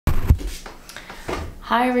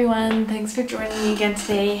Hi everyone, thanks for joining me again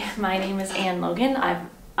today. My name is Anne Logan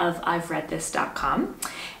of I'veReadThis.com,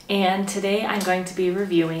 and today I'm going to be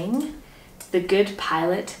reviewing The Good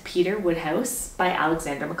Pilot Peter Woodhouse by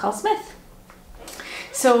Alexander McCall Smith.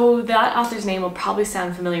 So that author's name will probably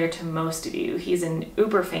sound familiar to most of you. He's an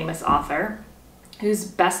uber famous author who's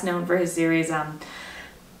best known for his series,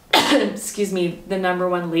 excuse me, the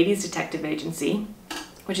No.1 Ladies Detective Agency,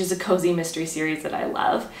 which is a cozy mystery series that I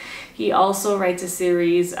love. He also writes a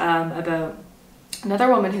series about another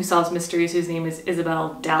woman who solves mysteries whose name is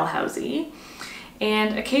Isabel Dalhousie.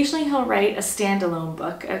 And occasionally he'll write a standalone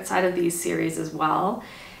book outside of these series as well.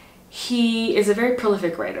 He is a very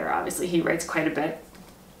prolific writer, obviously. He writes quite a bit.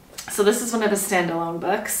 So this is one of his standalone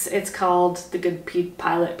books. It's called The Good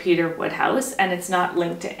Pilot Peter Woodhouse, and it's not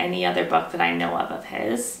linked to any other book that I know of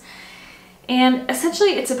his. And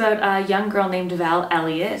essentially it's about a young girl named Val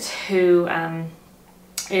Elliott who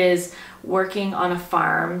is working on a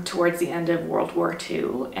farm towards the end of World War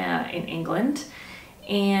II in England.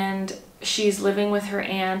 And she's living with her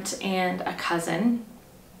aunt and a cousin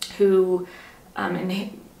who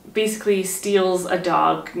basically steals a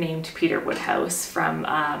dog named Peter Woodhouse from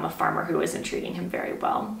a farmer who isn't treating him very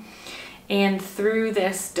well. And through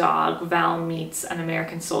this dog, Val meets an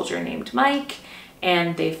American soldier named Mike,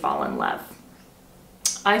 and they fall in love.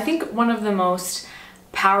 I think one of the most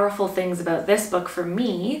powerful things about this book for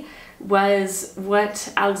me was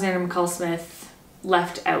what Alexander McCall Smith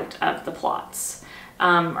left out of the plots.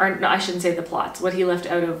 Or no, I shouldn't say the plots, what he left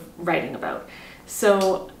out of writing about.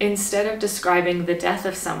 So instead of describing the death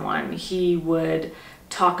of someone, he would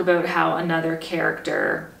talk about how another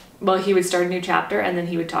character, well, he would start a new chapter and then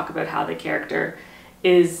he would talk about how the character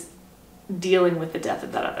is dealing with the death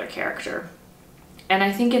of that other character. And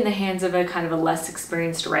I think in the hands of a kind of a less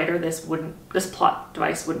experienced writer, this plot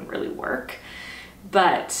device wouldn't really work.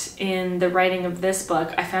 But in the writing of this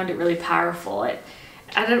book, I found it really powerful.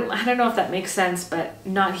 I don't know if that makes sense, but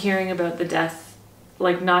not hearing about the death,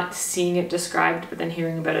 like not seeing it described, but then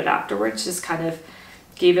hearing about it afterwards just kind of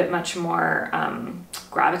gave it much more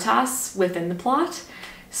gravitas within the plot.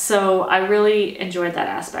 So I really enjoyed that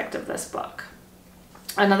aspect of this book.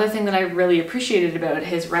 Another thing that I really appreciated about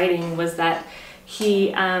his writing was that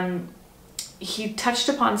he touched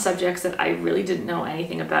upon subjects that I really didn't know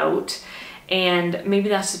anything about, and maybe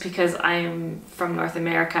that's just because I'm from North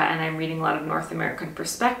America and I'm reading a lot of North American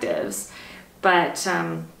perspectives, but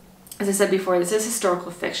as I said before, this is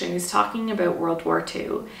historical fiction. He's talking about World War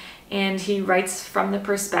II, and he writes from the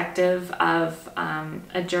perspective of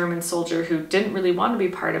a German soldier who didn't really want to be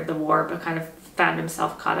part of the war but kind of found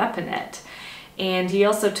himself caught up in it. And he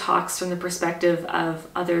also talks from the perspective of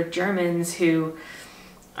other Germans who,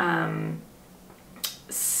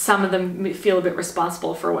 some of them feel a bit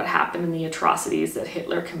responsible for what happened in the atrocities that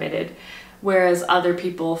Hitler committed, whereas other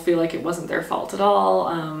people feel like it wasn't their fault at all.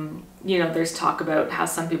 You know, there's talk about how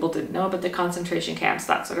some people didn't know about the concentration camps,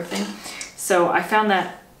 that sort of thing. So I found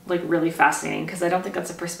that like really fascinating because I don't think that's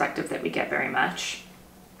a perspective that we get very much.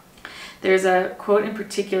 There's a quote in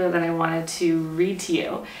particular that I wanted to read to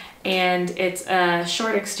you, and it's a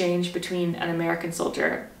short exchange between an American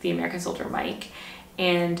soldier, the American soldier Mike,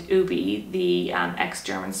 and Ubi, the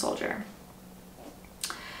ex-German soldier.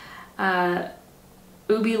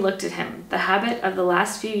 Ubi looked at him. The habit of the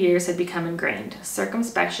last few years had become ingrained.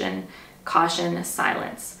 Circumspection, caution,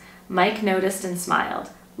 silence. Mike noticed and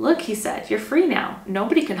smiled. "Look," he said, "you're free now.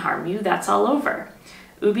 Nobody can harm you. That's all over."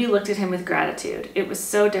 Ubi looked at him with gratitude. It was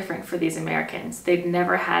so different for these Americans. They'd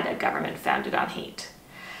never had a government founded on hate.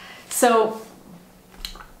 So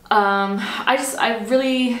I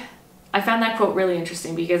found that quote really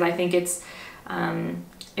interesting because I think it's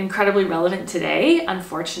incredibly relevant today,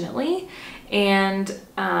 unfortunately. And,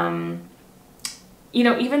 you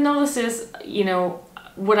know, even though this is, you know,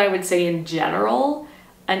 what I would say in general,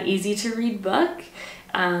 an easy to read book,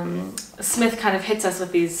 Smith kind of hits us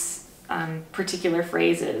with these particular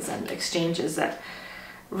phrases and exchanges that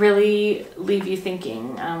really leave you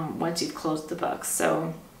thinking once you've closed the book.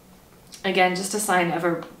 So again, just a sign of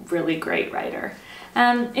a really great writer.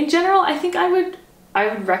 In general, I think I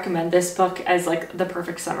would recommend this book as like the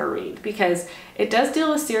perfect summer read because it does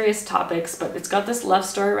deal with serious topics, but it's got this love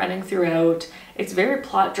story running throughout. It's very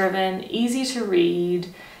plot driven, easy to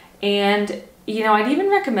read, and you know, I'd even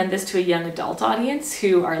recommend this to a young adult audience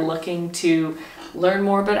who are looking to learn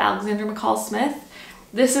more about Alexander McCall Smith.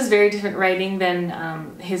 This is very different writing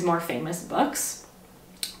than his more famous books,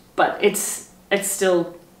 but it's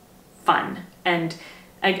still fun and,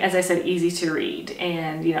 as I said, easy to read,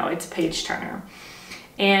 and you know, it's a page turner.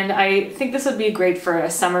 And I think this would be great for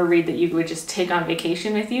a summer read that you would just take on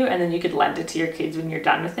vacation with you, and then you could lend it to your kids when you're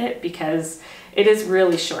done with it, because it is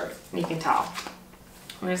really short, you can tell.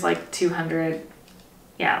 There's like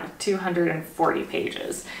 240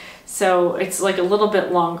 pages. So it's like a little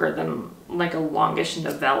bit longer than like a longish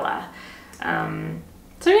novella.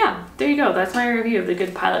 So yeah, there you go. That's my review of The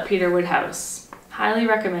Good Pilot, Peter Woodhouse. Highly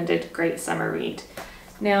recommended, great summer read.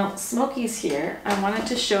 Now, Smokey's here. I wanted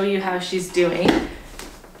to show you how she's doing.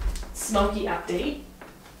 Smokey update.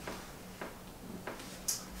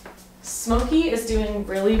 Smokey is doing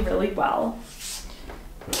really, really well,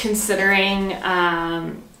 considering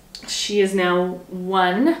she is now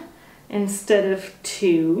 1 instead of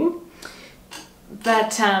 2.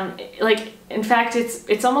 But like, in fact,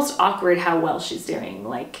 it's almost awkward how well she's doing.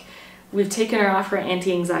 Like, we've taken her off her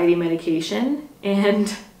anti-anxiety medication,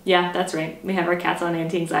 and yeah, that's right, we have our cats on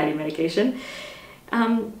anti-anxiety medication.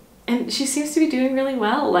 And she seems to be doing really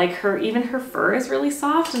well. Like, even her fur is really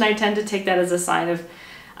soft, and I tend to take that as a sign of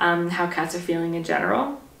how cats are feeling in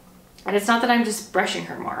general. And it's not that I'm just brushing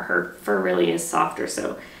her more. Her fur really is softer.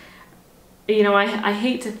 So, you know, I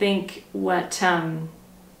hate to think what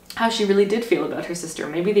how she really did feel about her sister.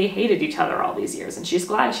 Maybe they hated each other all these years, and she's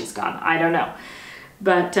glad she's gone. I don't know.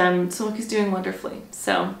 But Smokey's doing wonderfully.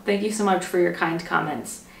 So thank you so much for your kind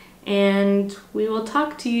comments. And we will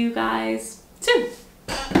talk to you guys soon.